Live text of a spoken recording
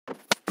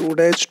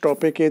Today's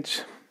topic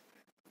is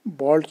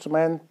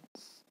Boltzmann's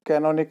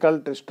canonical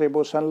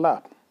distribution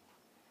law.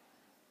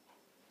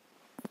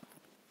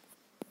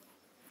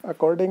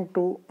 According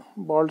to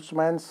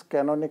Boltzmann's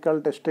canonical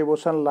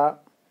distribution law,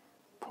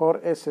 for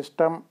a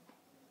system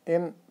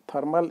in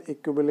thermal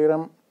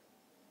equilibrium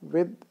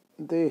with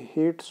the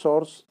heat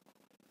source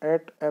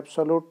at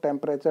absolute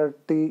temperature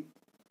T,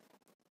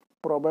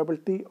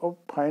 probability of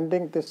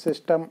finding this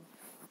system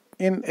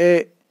in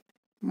a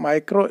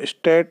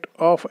microstate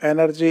of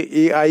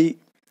energy EI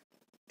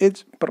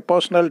is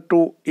proportional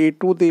to e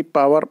to the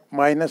power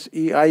minus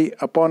EI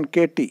upon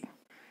kT.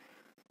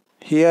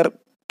 Here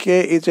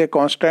k is a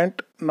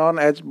constant known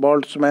as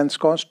Boltzmann's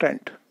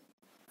constant.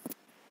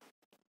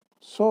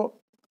 So,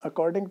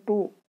 according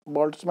to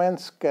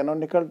Boltzmann's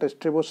canonical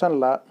distribution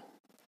law,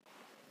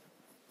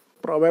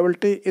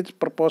 probability is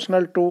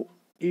proportional to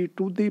e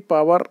to the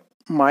power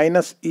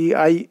minus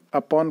EI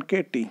upon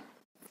kT.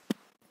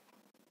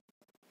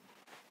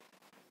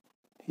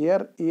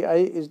 Here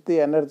EI is the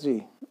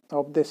energy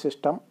of the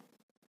system.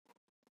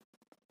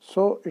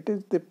 So it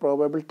is the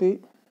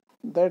probability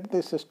that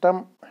the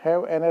system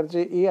have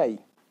energy EI.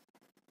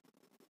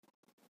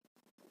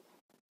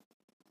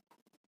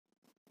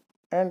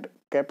 And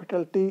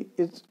capital T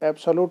is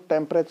absolute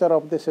temperature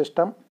of the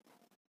system.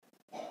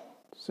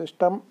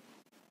 System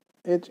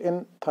is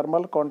in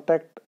thermal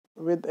contact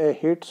with a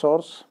heat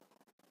source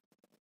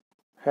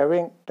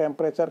having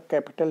temperature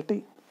capital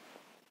T.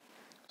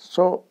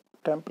 So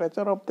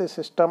temperature of the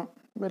system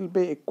will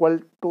be equal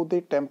to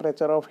the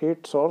temperature of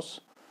heat source,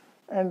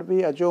 and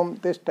we assume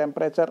this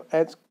temperature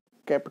as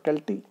capital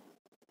T.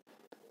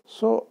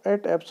 So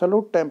at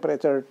absolute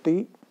temperature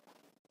T,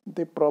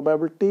 the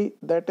probability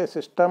that a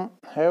system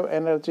have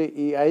energy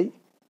EI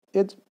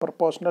is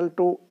proportional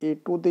to e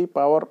to the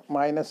power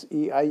minus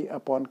EI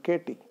upon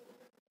kT.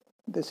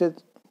 This is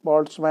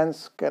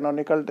Boltzmann's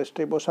canonical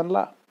distribution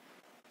law.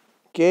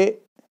 K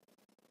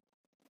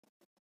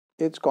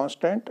is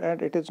constant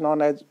and it is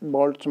known as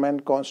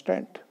Boltzmann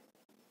constant.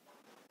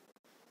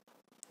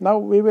 Now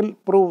we will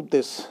prove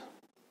this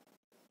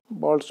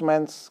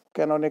Boltzmann's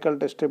canonical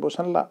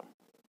distribution law.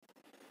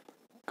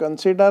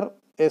 Consider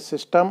a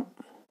system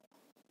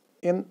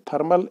in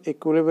thermal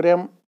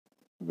equilibrium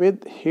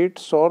with heat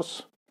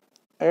source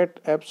at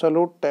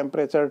absolute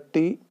temperature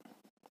T.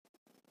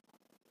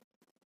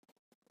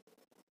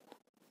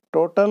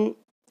 Total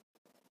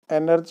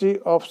energy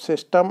of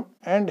system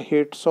and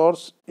heat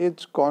source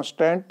is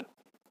constant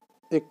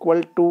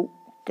equal to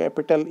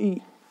capital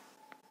E.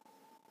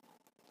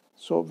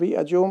 So we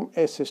assume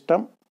a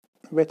system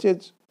which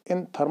is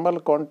in thermal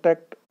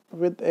contact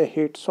with a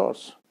heat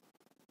source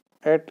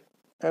at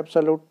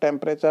absolute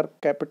temperature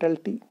capital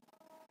T,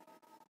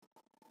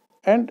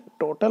 and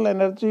total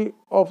energy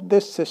of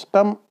this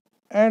system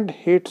and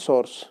heat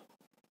source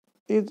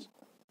is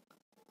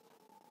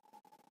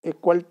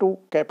equal to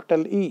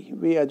capital E.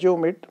 We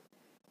assume it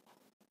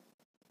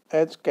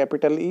as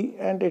capital E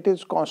and it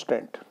is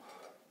constant.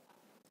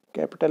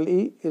 Capital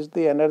E is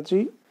the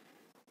energy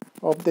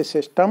of the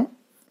system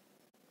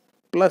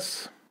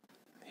plus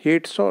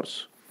heat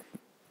source.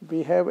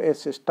 We have a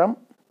system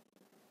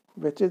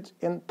which is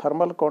in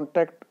thermal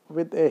contact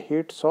with a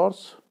heat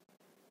source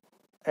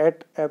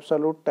at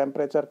absolute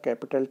temperature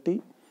capital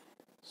T.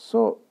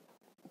 So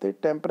the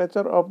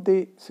temperature of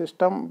the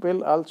system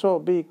will also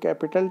be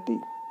capital T,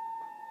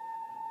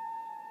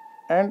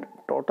 and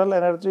total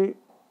energy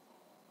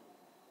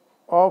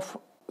of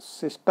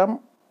system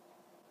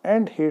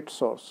and heat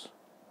source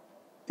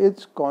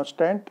is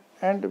constant,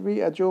 and we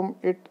assume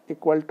it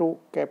equal to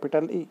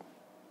capital E.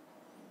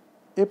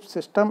 If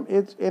system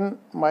is in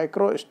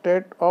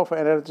microstate of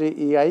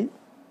energy EI,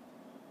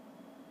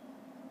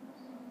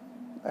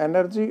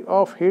 energy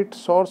of heat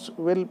source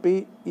will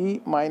be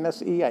E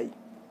minus EI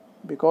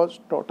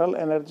because total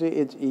energy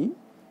is E.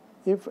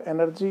 If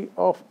energy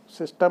of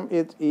system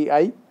is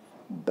EI,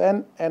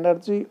 then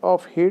energy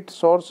of heat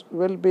source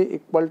will be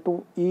equal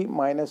to E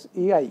minus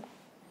EI.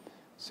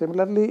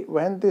 Similarly,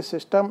 when the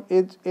system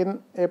is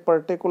in a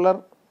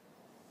particular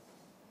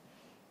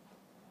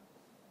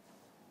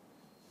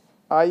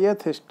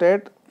ith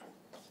state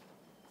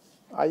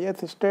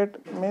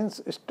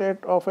means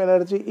state of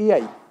energy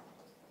EI,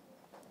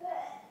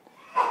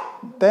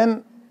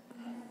 then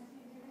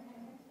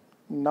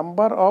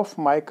number of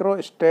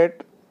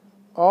microstate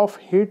of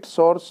heat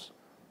source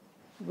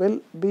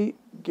will be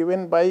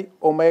given by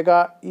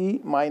omega E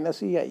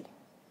minus EI,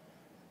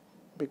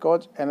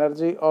 because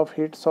energy of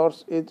heat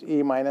source is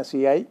E minus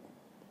EI.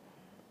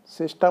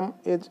 System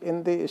is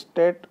in the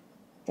state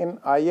in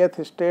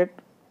ith state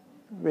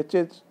which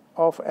is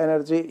of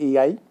energy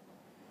EI.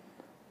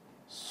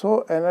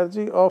 So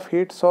energy of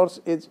heat source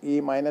is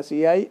E minus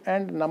EI,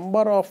 and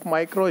number of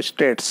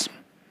microstates,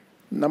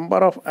 number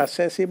of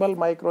accessible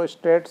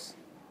microstates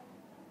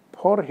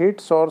for heat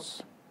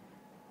source,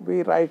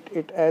 we write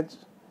it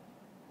as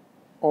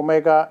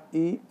omega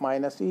E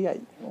minus EI.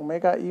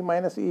 Omega E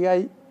minus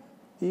EI,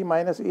 E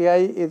minus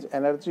EI is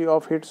energy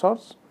of heat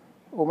source.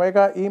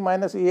 Omega E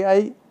minus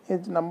EI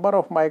is number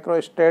of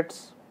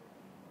microstates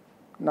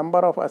number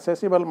of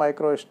accessible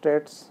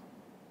microstates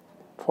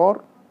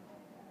for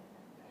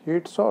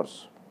heat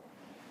source.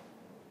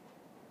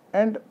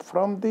 And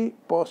from the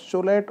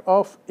postulate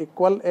of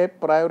equal a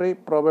priori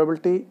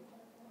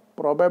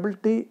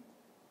probability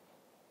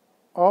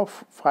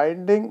of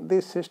finding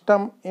the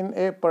system in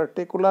a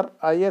particular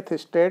ith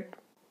state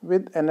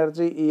with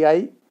energy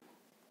Ei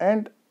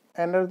and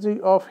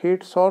energy of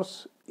heat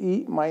source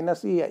E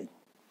minus Ei.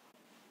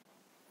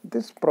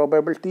 This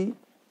probability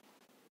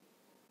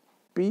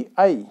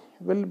Pi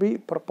will be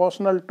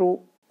proportional to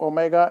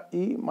omega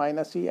E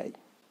minus Ei.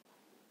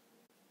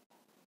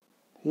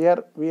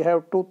 Here we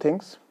have two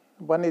things.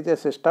 One is a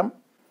system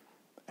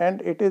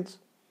and it is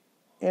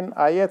in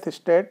ith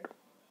state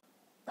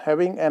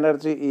having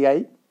energy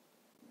Ei.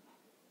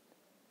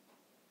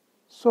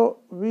 So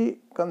we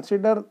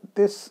consider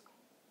this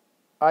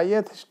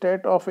ith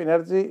state of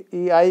energy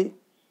Ei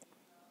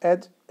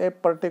as a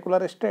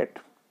particular state.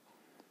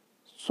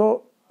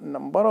 So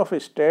number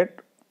of state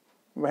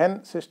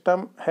when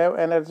system have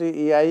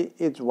energy Ei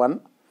is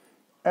 1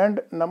 and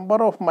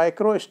number of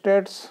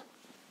microstates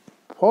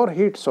for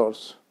heat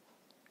source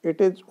it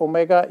is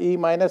omega E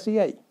minus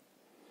Ei.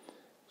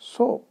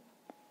 So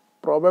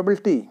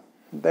probability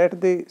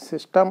that the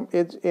system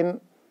is in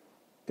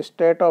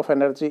state of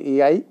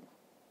energy Ei,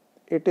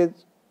 it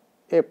is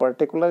a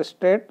particular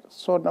state,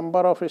 so number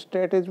of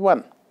state is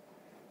 1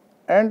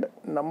 and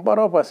number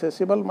of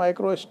accessible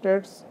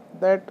microstates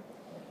that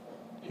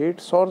heat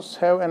source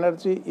have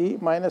energy E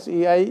minus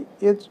Ei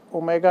is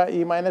omega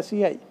E minus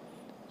Ei.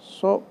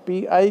 So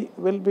Pi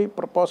will be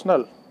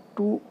proportional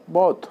to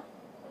both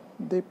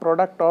the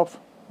product of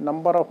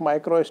number of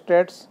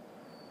microstates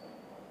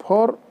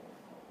for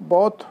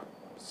both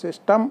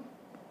system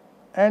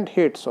and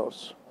heat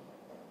source.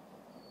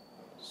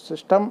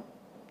 System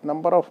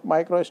number of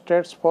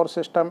microstates for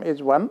system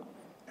is 1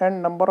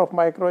 and number of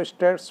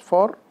microstates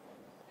for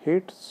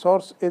heat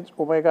source is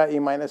omega E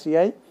minus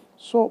Ei.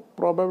 So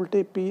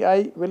probability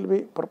Pi will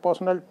be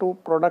proportional to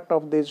product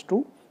of these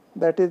two,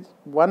 that is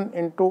 1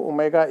 into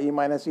omega E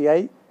minus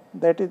Ei,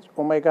 that is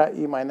omega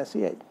E minus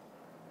Ei,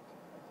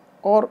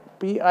 or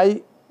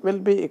Pi will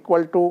be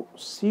equal to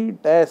C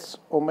dash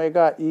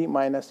omega E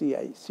minus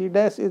Ei. C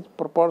dash is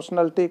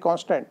proportionality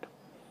constant.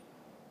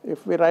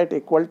 If we write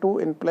equal to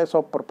in place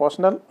of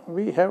proportional,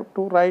 we have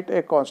to write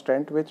a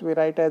constant which we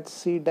write as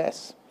C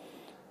dash.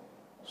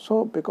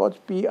 So because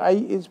Pi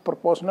is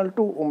proportional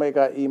to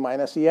omega E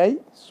minus Ei,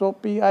 so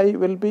Pi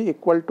will be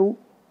equal to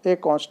a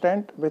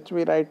constant which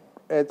we write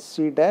as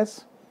C dash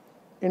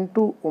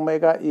into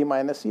omega E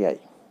minus Ei.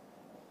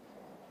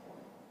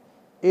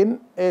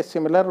 In a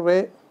similar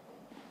way,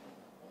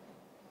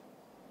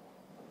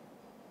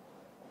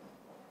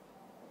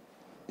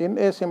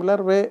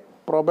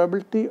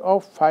 probability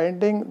of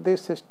finding the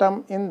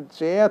system in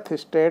jth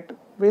state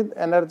with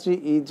energy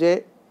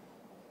Ej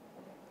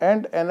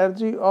and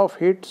energy of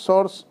heat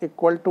source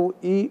equal to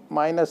E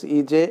minus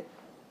Ej,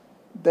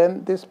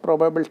 then this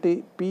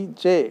probability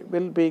Pj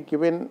will be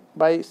given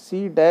by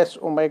C dash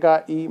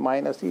omega E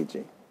minus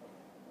Ej.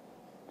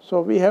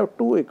 So we have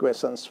two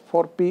equations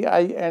for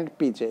Pi and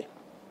Pj.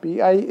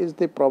 Pi is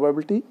the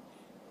probability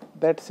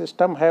that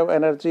system have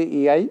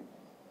energy Ei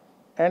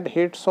and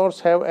heat source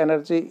have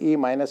energy E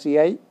minus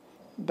Ei,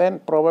 then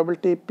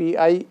probability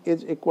Pi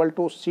is equal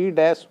to C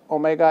dash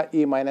omega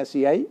E minus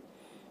Ei,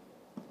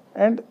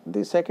 and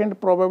the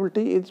second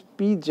probability is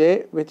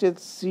Pj, which is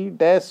C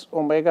dash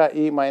omega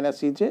E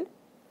minus Ej.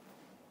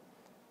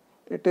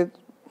 It is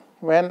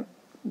when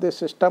the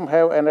system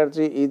have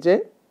energy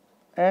Ej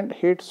and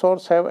heat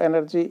source have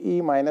energy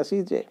E minus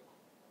Ej,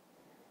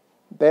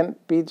 then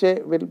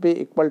Pj will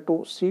be equal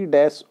to C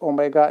dash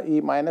omega E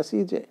minus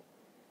Ej.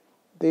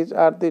 These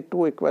are the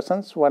two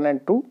equations 1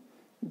 and 2.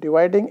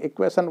 Dividing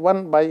equation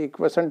 1 by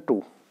equation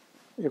 2,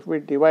 if we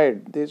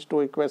divide these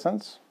two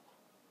equations,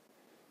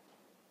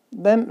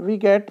 then we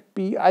get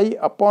Pi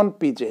upon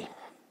Pj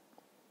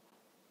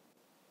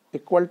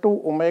equal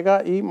to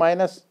omega E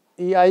minus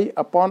Ei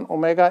upon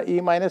omega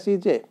E minus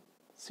Ej.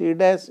 C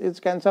dash is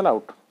cancelled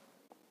out.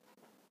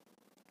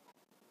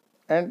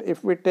 And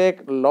if we take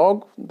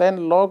log,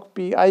 then log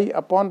Pi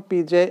upon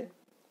Pj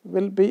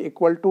will be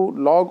equal to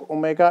log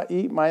omega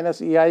E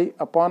minus Ei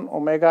upon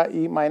omega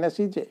E minus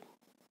Ej.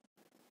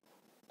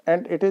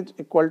 And it is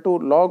equal to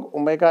log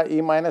omega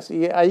E minus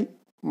Ei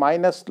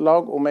minus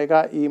log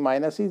omega E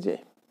minus Ej.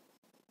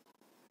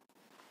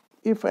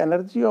 If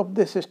energy of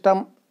the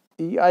system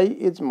Ei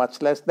is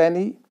much less than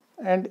E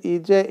and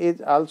Ej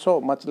is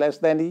also much less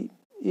than E,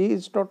 E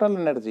is total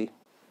energy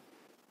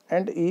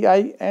and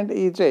Ei and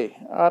Ej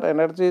are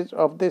energies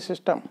of the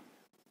system.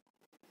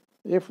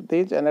 If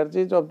these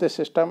energies of the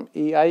system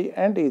Ei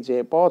and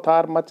Ej both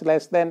are much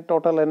less than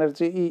total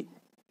energy E,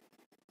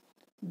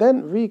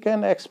 then we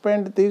can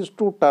expand these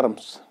two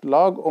terms,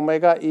 log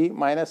omega E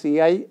minus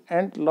Ei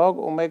and log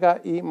omega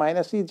E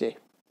minus Ej.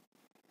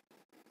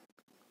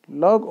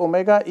 Log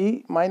omega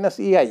E minus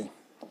Ei,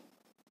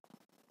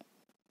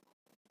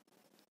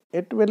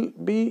 it will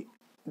be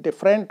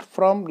different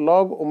from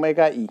log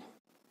omega E.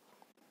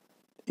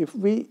 If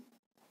we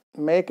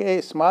make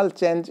a small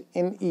change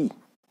in E,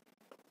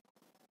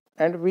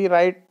 and we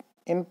write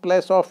in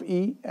place of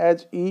E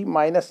as E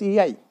minus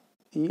EI.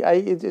 EI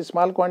is a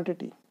small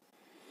quantity.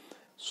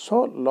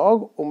 So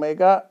log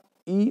omega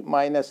E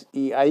minus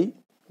EI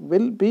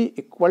will be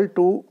equal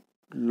to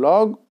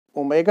log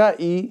omega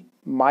E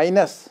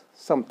minus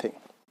something.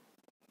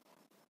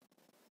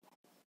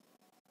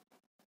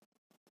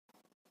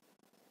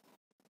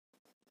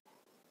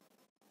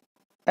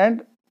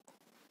 And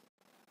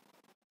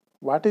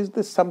what is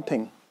this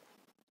something?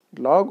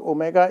 Log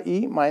omega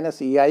E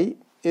minus EI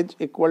is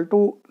equal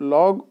to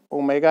log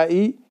omega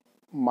E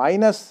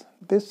minus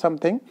this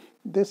something.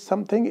 This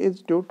something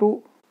is due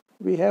to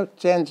we have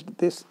changed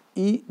this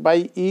E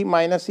by E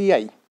minus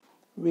EI.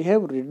 We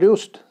have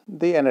reduced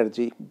the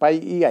energy by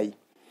EI.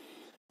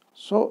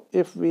 So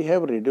if we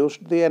have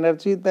reduced the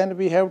energy, then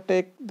we have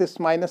take this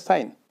minus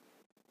sign.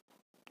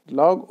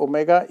 Log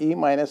omega E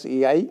minus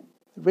EI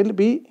will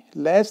be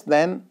less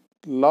than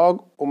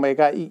log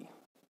omega E,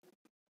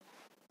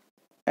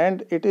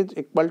 and it is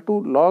equal to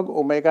log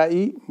omega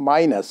E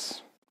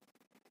minus.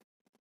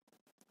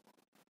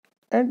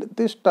 And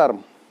this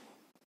term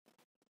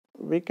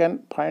we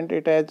can find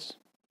it as,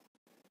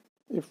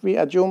 if we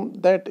assume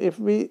that if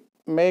we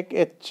make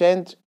a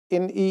change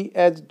in E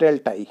as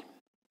delta E,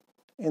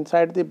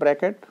 inside the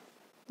bracket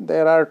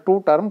there are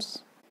two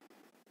terms.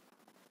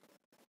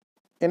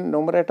 In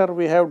numerator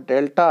we have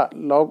delta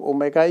log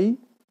omega E,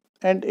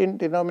 and in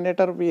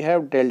denominator we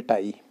have delta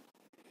E.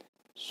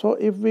 So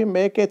if we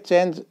make a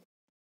change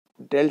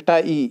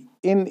delta E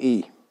in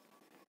E,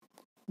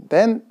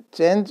 then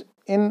change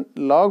in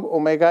log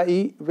omega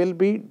E will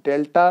be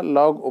delta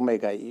log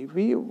omega E.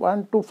 We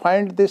want to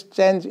find this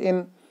change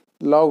in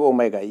log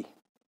omega E.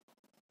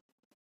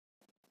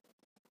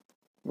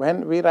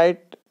 When we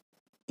write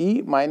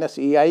E minus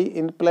EI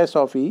in place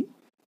of E,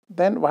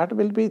 then what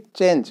will be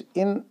change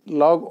in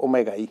log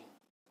omega E?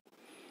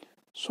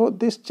 So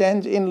this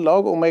change in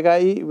log omega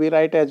E we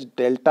write as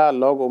delta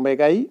log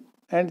omega E,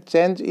 and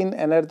change in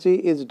energy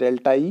is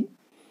delta E.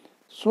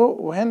 So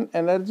when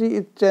energy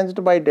is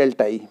changed by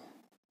delta E,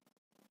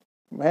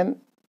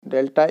 when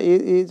delta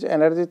E is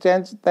energy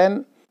change,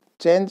 then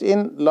change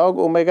in log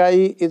omega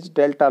E is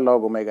delta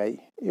log omega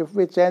E. If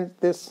we change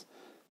this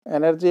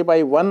energy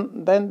by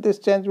 1, then this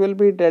change will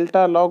be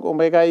delta log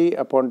omega E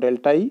upon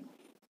delta E,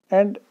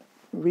 and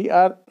we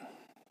are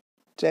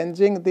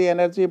changing the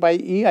energy by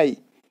EI.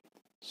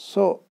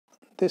 So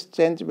this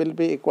change will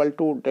be equal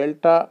to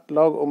delta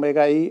log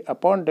omega E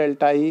upon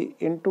delta E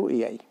into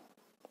EI.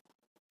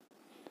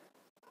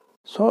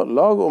 So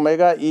log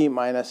omega E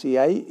minus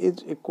EI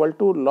is equal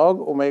to log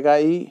omega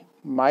E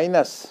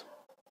minus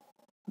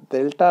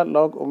delta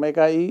log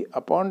omega E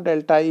upon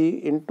delta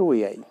E into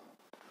EI.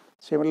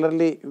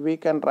 Similarly, we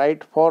can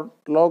write for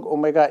log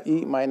omega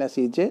E minus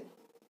EJ.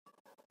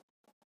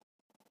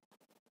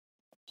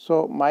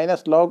 So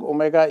minus log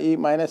omega E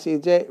minus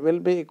EJ will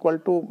be equal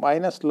to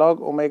minus log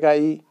omega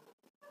E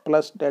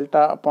plus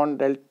delta upon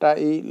delta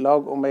E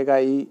log omega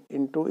E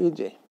into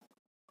EJ.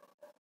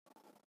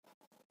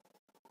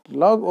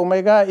 Log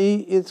omega E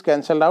is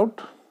cancelled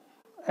out,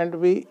 and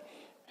we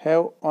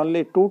have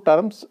only two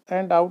terms,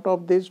 and out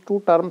of these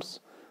two terms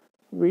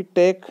we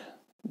take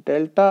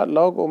delta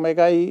log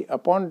omega E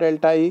upon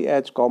delta E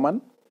as common,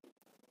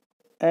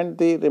 and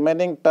the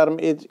remaining term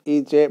is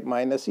EJ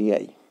minus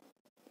EI.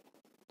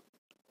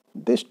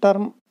 This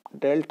term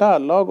delta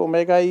log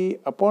omega E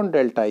upon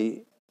delta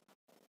E,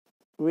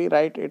 we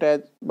write it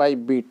as by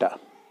beta,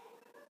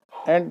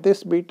 and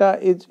this beta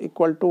is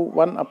equal to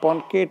 1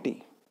 upon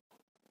kT.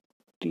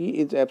 T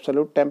is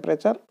absolute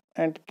temperature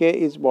and K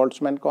is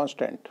Boltzmann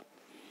constant.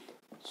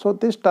 So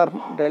this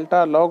term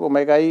delta log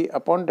omega E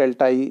upon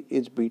delta E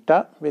is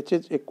beta, which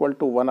is equal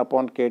to 1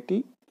 upon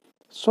kT.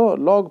 So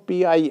log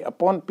Pi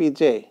upon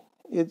Pj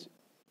is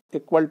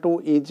equal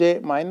to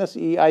Ej minus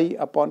Ei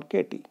upon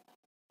kT.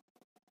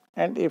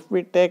 And if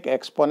we take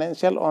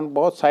exponential on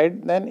both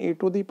sides, then e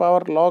to the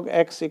power log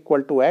x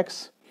equal to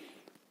x.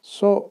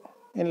 So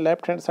in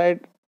left hand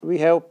side we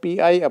have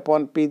Pi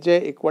upon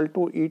Pj equal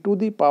to e to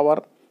the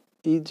power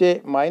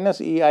Ej minus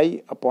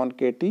Ei upon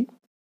kT,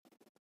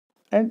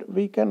 and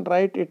we can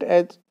write it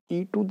as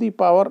e to the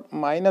power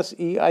minus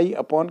Ei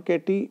upon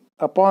kT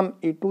upon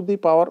e to the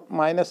power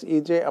minus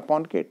Ej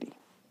upon kT.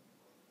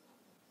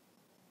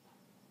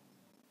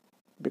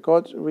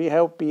 Because we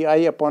have Pi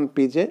upon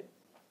Pj,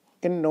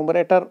 in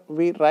numerator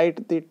we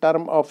write the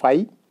term of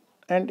I,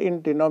 and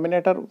in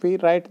denominator we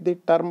write the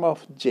term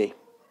of j.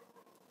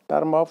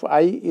 Term of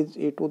I is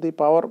e to the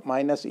power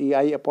minus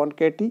Ei upon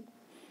kT,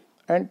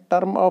 and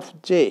term of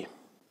j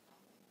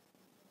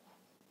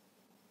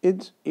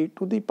is e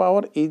to the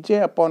power Ej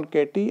upon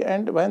kT,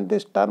 and when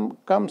this term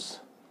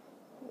comes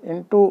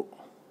into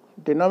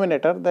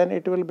denominator, then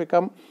it will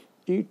become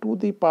e to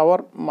the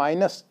power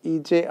minus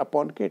Ej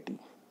upon kT.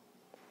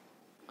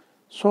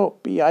 So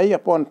Pi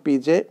upon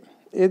Pj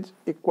is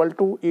equal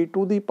to e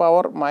to the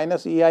power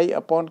minus Ei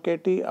upon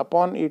kT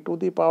upon e to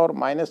the power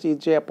minus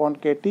Ej upon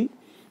kT.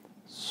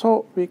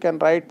 So we can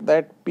write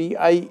that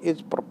Pi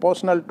is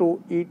proportional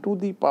to e to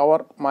the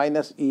power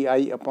minus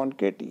Ei upon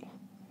kT,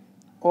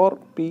 or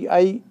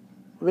Pi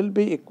will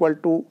be equal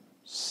to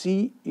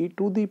C e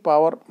to the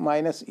power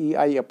minus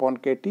ei upon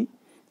kt.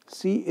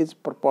 C is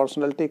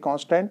proportionality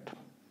constant,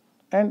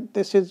 and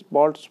this is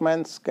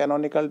Boltzmann's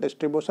canonical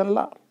distribution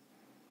law.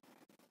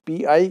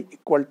 Pi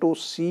equal to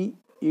C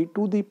e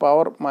to the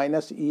power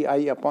minus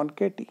ei upon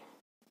kt.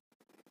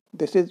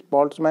 This is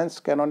Boltzmann's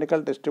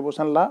canonical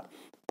distribution law.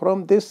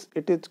 From this,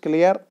 it is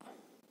clear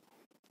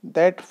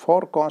that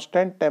for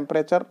constant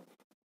temperature,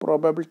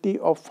 probability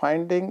of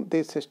finding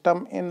the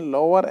system in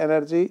lower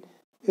energy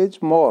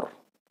is more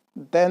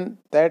than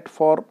that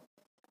for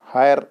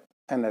higher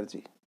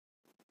energy.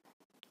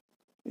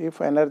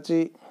 If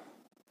energy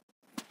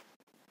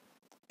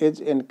is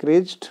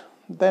increased,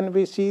 then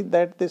we see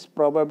that this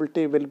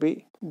probability will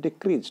be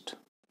decreased.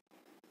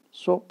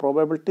 So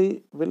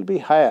probability will be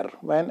higher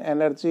when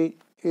energy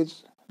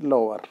is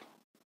lower.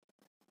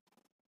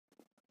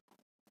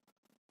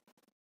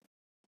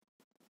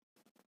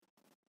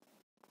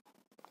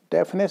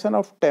 Definition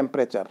of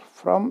temperature.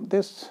 From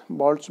this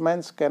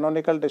Boltzmann's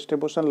canonical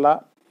distribution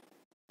law,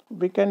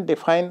 we can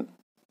define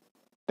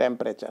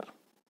temperature.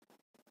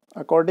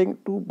 According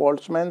to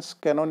Boltzmann's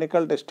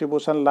canonical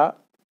distribution law,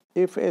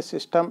 if a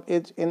system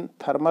is in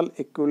thermal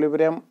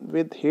equilibrium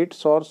with heat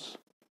source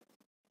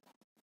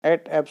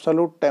at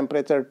absolute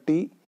temperature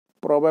T,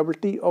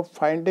 probability of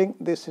finding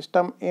the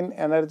system in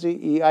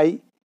energy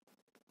Ei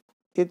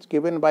is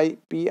given by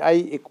Pi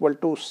equal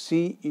to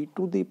C e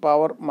to the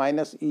power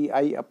minus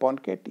Ei upon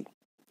kt.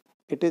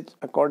 It is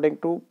according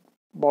to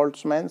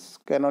Boltzmann's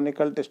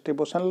canonical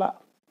distribution law.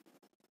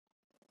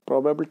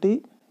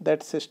 Probability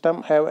that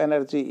system have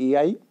energy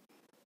Ei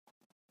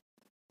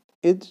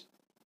is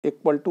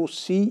equal to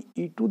C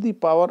e to the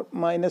power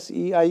minus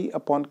Ei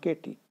upon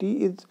kt. T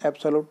is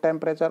absolute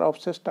temperature of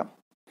system.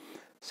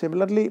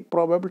 Similarly,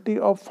 probability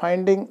of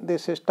finding the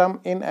system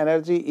in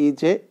energy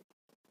Ej,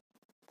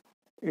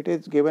 it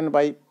is given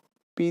by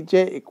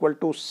Pj equal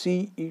to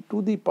C e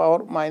to the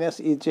power minus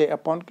Ej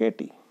upon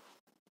kt.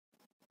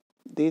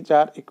 These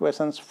are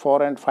equations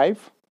 4 and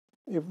 5.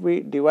 If we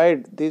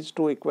divide these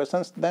two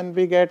equations, then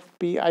we get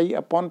Pi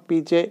upon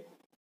Pj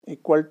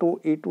equal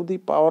to e to the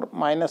power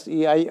minus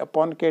Ei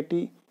upon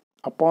kt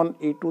upon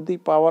e to the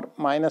power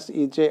minus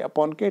Ej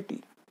upon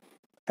kt,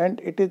 and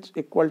it is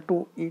equal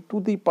to e to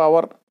the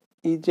power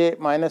Ej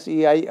minus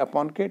Ei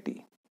upon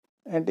kt.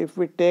 And if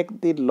we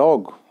take the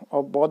log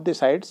of both the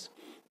sides,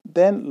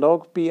 then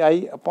log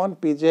Pi upon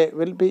Pj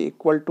will be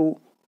equal to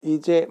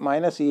Ej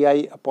minus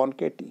Ei upon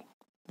kt.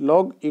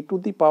 Log e to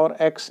the power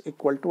x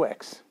equal to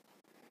x.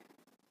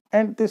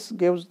 And this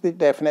gives the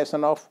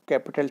definition of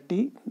capital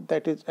T,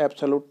 that is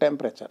absolute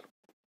temperature.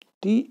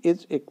 T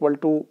is equal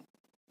to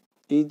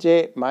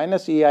Ej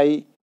minus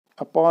Ei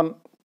upon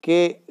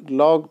k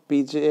log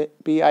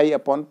Pi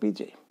upon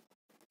Pj.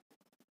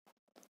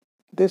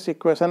 This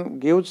equation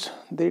gives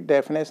the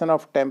definition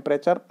of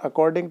temperature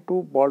according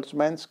to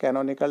Boltzmann's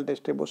canonical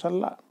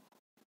distribution law.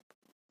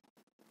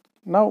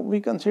 Now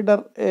we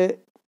consider a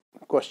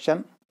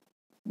question.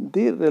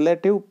 The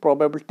relative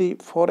probability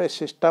for a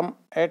system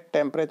at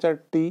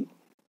temperature T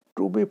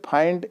to be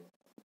found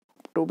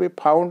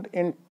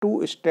in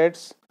two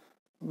states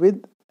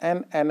with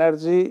an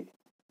energy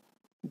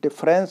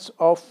difference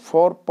of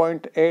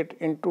 4.8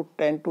 into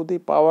 10 to the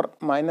power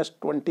minus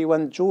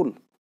 21 joule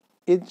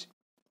is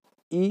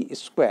E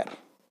square.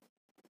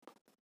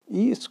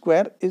 E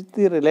square is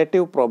the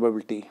relative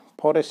probability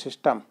for a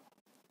system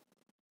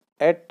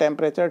at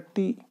temperature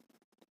T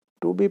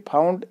to be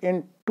found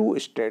in two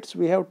states.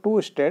 We have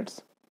two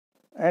states,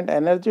 and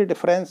energy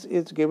difference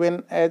is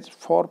given as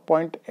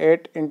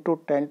 4.8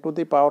 into 10 to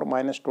the power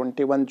minus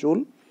 21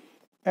 joule,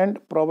 and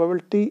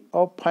probability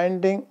of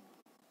finding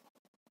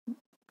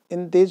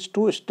in these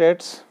two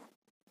states,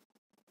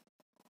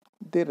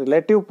 the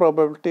relative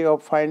probability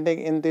of finding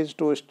in these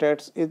two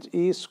states is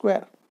E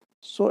square.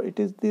 So it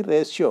is the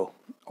ratio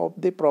of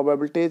the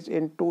probabilities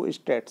in two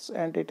states,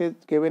 and it is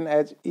given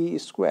as E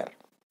square.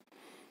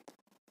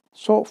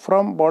 So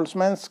from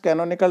Boltzmann's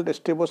canonical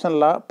distribution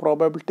law,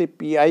 probability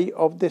Pi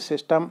of the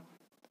system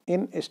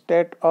in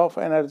state of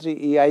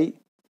energy Ei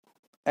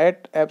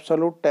at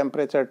absolute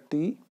temperature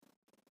T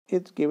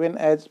is given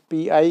as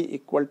Pi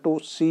equal to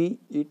C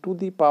e to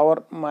the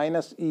power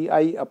minus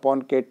Ei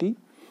upon kt.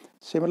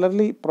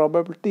 Similarly,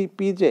 probability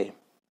Pj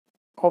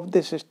of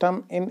the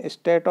system in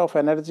state of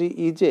energy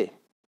Ej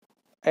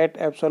at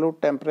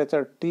absolute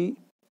temperature T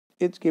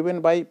is given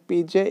by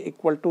Pj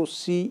equal to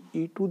C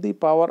e to the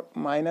power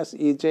minus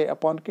Ej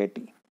upon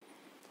kt.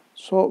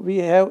 So we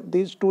have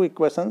these two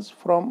equations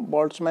from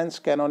Boltzmann's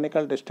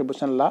canonical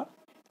distribution law.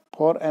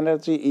 For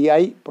energy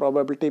Ei,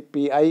 probability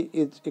Pi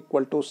is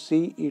equal to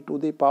C e to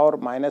the power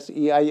minus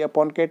Ei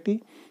upon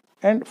kt,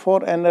 and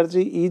for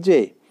energy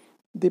Ej,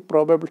 the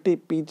probability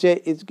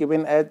Pj is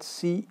given as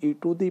C e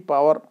to the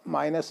power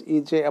minus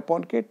Ej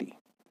upon kt.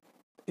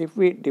 If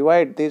we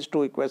divide these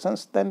two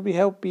equations, then we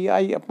have Pi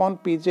upon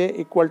Pj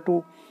equal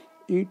to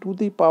e to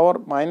the power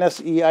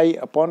minus Ei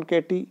upon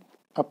kt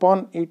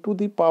upon e to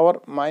the power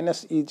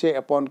minus Ej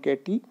upon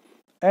kt,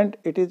 and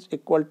it is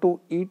equal to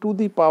e to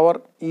the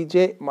power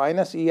Ej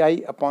minus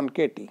Ei upon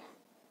kt.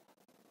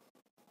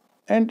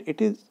 and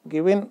it is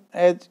given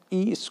as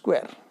E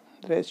square.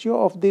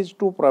 Ratio of these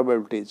two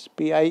probabilities,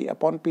 Pi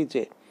upon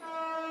Pj.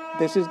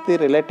 This is the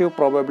relative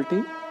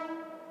probability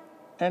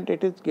and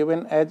it is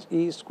given as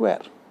E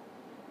square.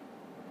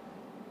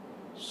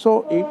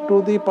 So e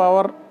to the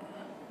power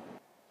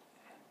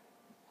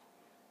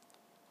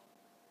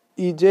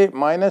Ej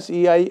minus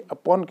Ei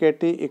upon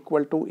Kt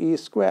equal to E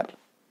square.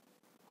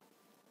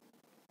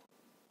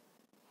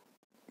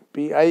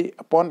 Pi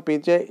upon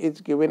Pj is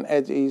given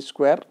as E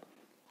square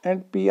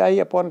and Pi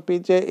upon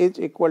Pj is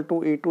equal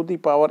to e to the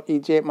power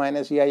Ej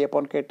minus Ei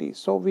upon Kt.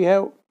 So we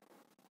have,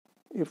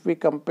 if we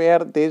compare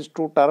these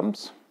two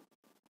terms,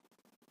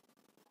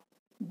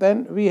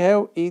 then we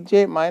have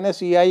Ej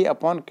minus Ei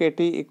upon Kt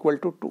equal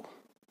to 2,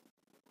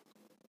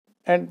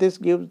 and this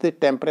gives the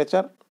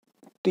temperature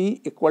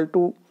T equal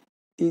to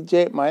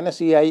Ej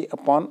minus Ei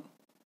upon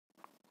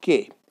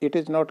K. It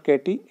is not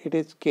Kt, it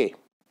is K.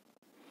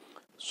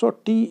 So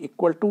T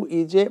equal to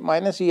Ej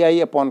minus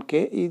Ei upon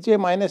K. Ej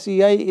minus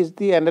Ei is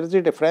the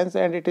energy difference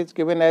and it is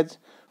given as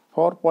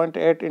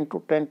 4.8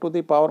 into 10 to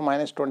the power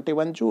minus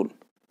 21 joule.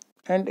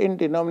 And in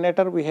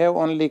denominator we have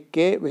only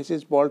K, which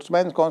is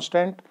Boltzmann's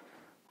constant.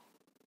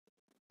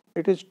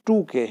 It is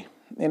 2K.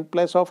 In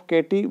place of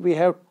Kt we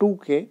have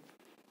 2K.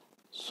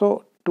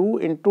 So 2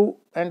 into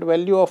and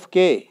value of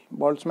K,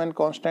 Boltzmann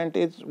constant,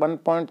 is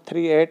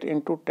 1.38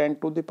 into 10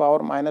 to the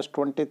power minus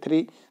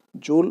 23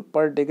 joule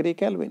per degree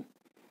Kelvin.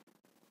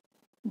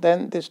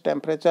 Then this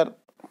temperature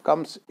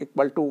comes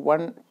equal to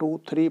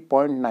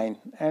 123.9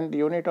 and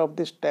unit of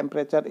this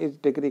temperature is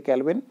degree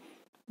Kelvin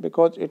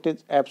because it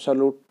is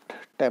absolute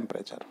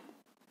temperature.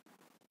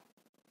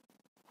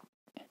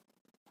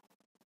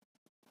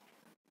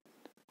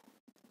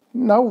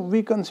 Now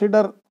we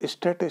consider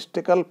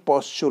statistical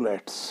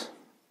postulates.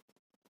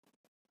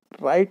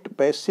 Write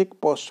basic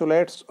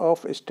postulates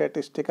of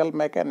statistical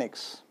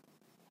mechanics.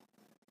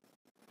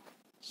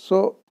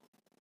 So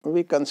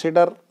we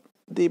consider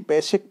the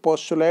basic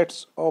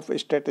postulates of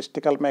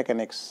statistical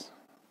mechanics.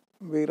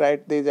 We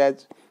write these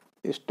as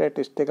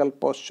statistical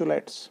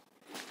postulates.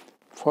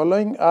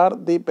 Following are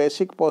the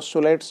basic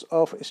postulates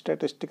of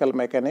statistical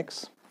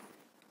mechanics.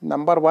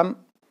 Number 1,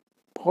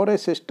 for a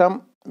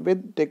system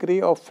with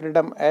degree of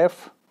freedom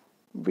f,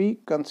 we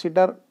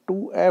consider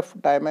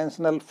 2f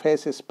dimensional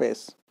phase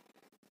space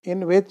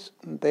in which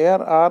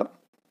there are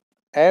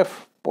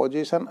f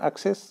position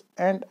axis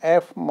and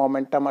f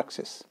momentum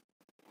axis.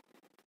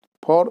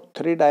 For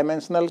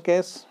 3-dimensional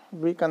case,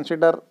 we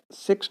consider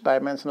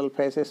 6-dimensional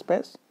phase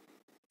space.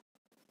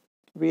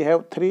 We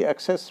have 3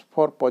 axes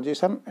for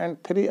position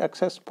and 3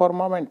 axes for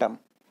momentum.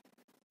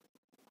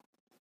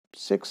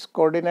 6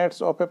 coordinates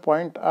of a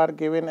point are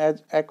given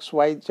as x,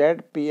 y, z,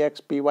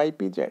 px, py,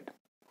 pz.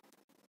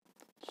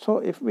 So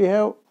if we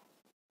have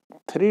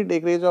 3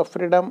 degrees of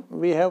freedom,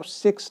 we have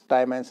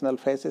 6-dimensional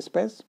phase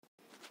space,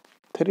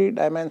 3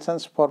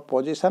 dimensions for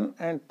position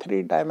and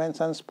 3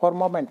 dimensions for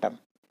momentum.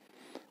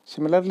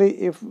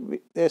 Similarly, if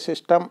a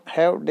system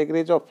have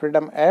degrees of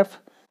freedom f,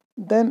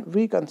 then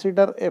we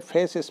consider a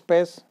phase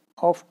space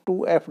of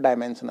 2f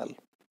dimensional.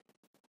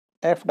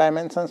 F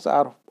dimensions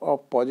are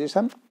of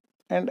position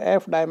and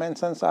f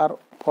dimensions are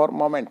for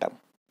momentum.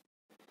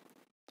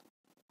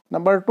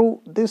 Number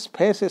 2, this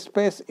phase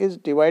space is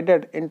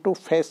divided into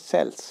phase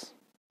cells.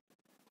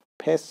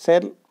 Phase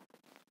cell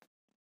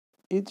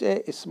is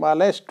a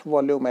smallest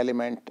volume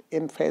element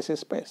in phase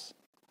space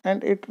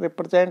and it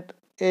represents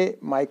a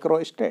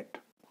microstate.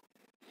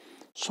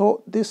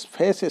 So this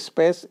phase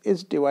space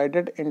is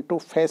divided into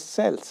phase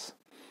cells.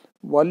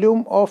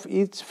 Volume of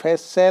each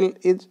phase cell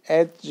is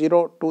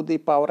h0 to the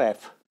power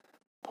f.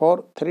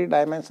 For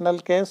 3-dimensional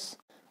case,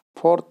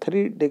 for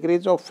 3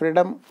 degrees of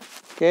freedom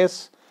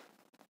case,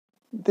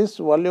 this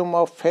volume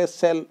of phase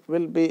cell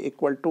will be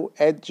equal to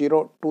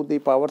h0 to the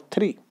power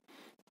 3.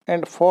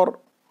 And for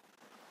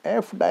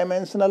f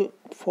dimensional,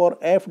 for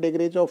f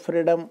degrees of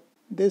freedom,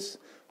 this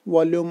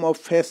volume of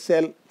phase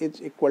cell is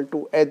equal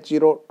to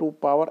h0 to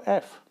power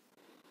f.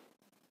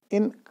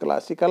 In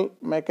classical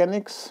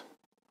mechanics,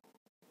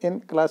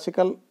 in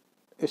classical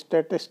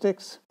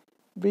statistics,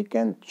 we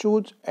can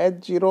choose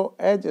h0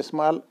 as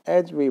small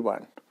as we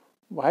want,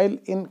 while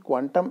in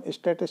quantum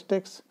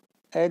statistics,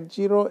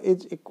 h0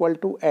 is equal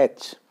to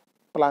h,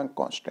 Planck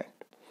constant.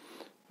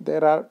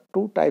 There are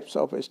 2 types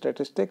of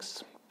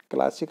statistics,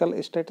 classical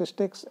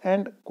statistics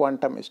and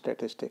quantum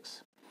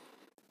statistics.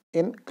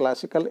 In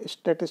classical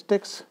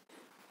statistics,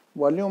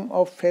 volume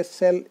of phase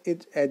cell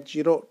is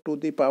h0 to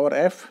the power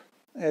f.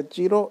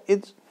 H0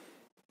 is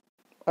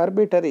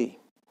arbitrary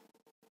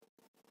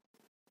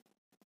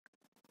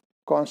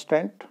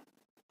constant.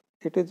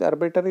 It is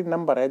arbitrary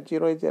number.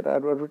 H0 is an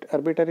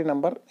arbitrary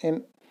number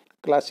in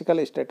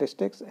classical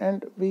statistics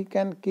and we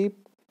can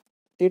keep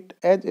it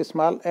as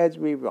small as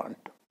we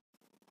want.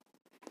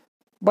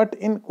 But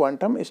in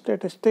quantum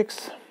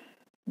statistics,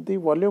 the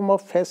volume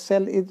of phase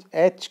cell is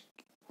h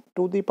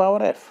to the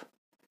power f.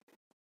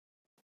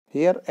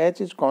 Here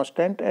h is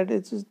constant and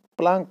it is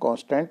Planck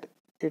constant.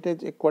 It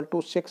is equal to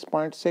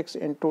 6.6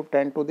 into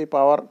 10 to the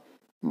power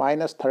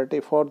minus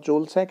 34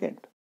 joule second.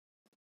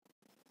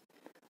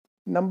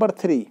 Number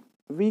 3,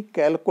 we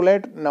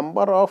calculate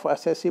number of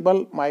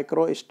accessible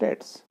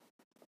microstates,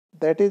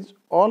 that is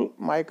all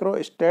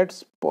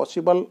microstates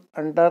possible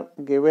under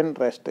given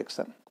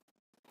restriction.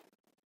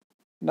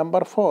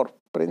 Number 4,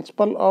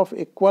 principle of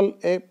equal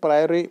a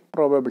priori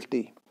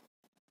probability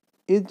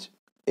is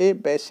a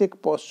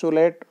basic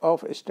postulate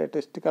of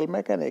statistical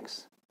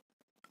mechanics.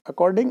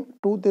 According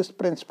to this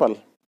principle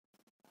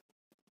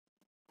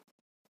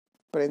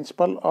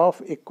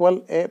of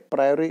equal a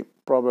priori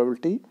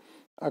probability,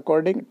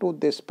 according to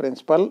this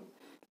principle,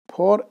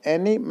 for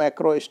any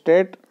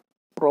macrostate,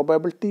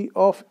 probability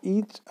of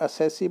each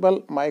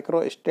accessible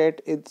microstate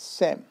is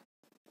same.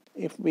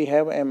 If we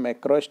have a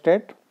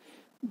macrostate,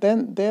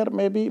 then there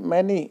may be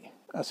many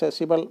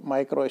accessible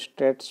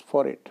microstates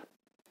for it,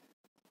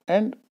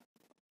 and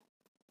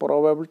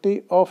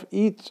probability of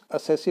each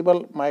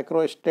accessible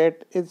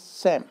microstate is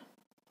same.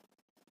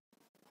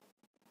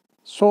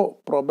 So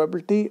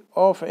probability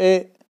of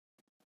a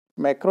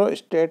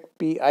macrostate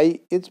Pi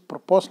is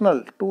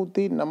proportional to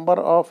the number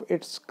of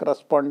its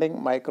corresponding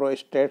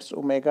microstates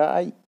omega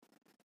I.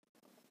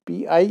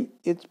 Pi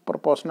is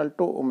proportional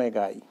to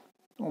omega I.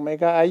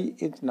 Omega I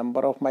is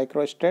number of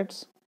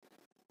microstates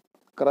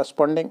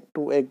corresponding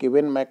to a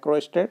given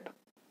macrostate.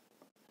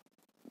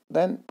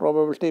 Then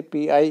probability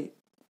Pi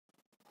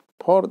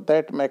for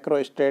that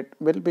macrostate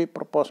will be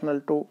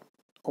proportional to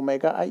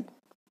omega I,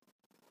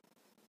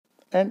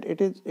 and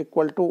it is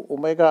equal to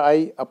omega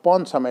I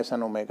upon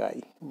summation omega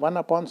I. 1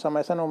 upon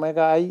summation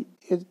omega I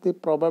is the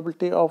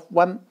probability of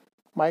one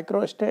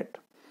microstate.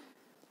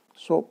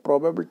 So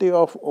probability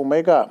of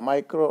omega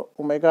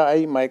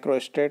I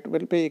microstate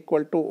will be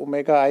equal to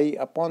omega I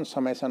upon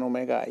summation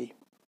omega I.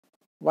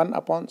 1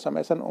 upon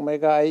summation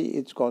omega I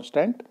is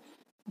constant,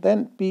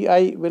 then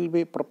Pi will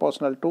be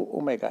proportional to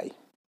omega I.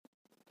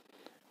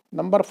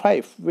 Number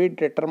 5, we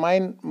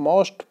determine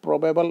most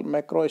probable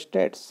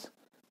macrostates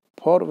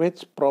for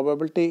which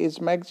probability is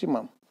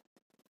maximum.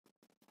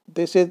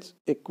 This is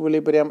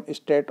equilibrium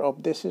state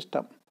of the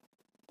system.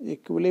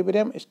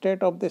 Equilibrium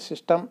state of the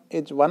system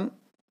is one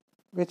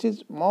which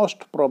is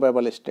most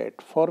probable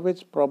state for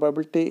which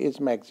probability is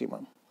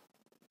maximum.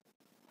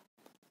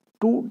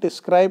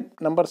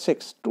 Number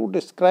 6, to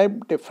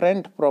describe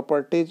different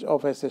properties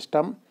of a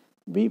system,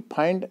 we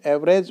find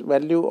average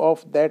value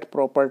of that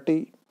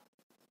property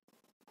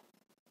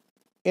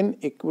in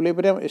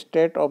equilibrium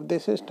state of the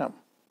system.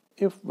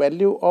 If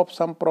value of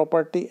some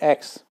property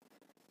x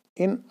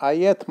in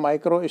ith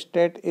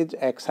microstate is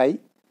xi,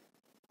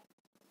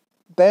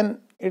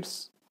 then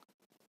its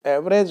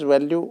average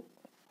value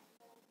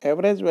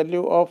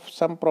of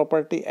some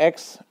property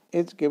x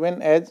is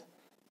given as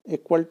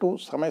equal to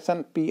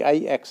summation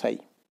Pi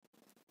xi,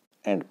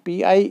 and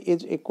Pi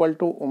is equal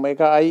to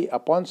omega I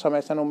upon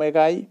summation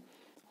omega I.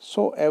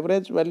 So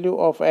average value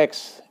of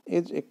x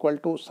is equal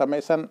to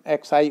summation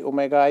xi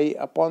omega I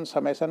upon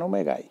summation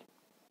omega I.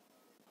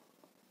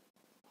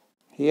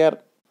 Here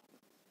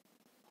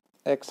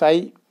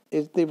xi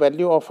is the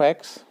value of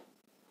x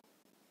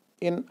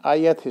in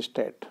ith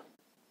state.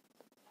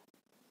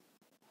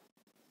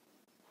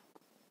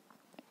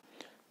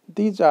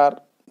 These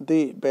are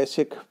the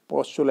basic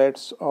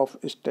postulates of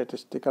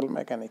statistical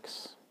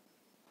mechanics.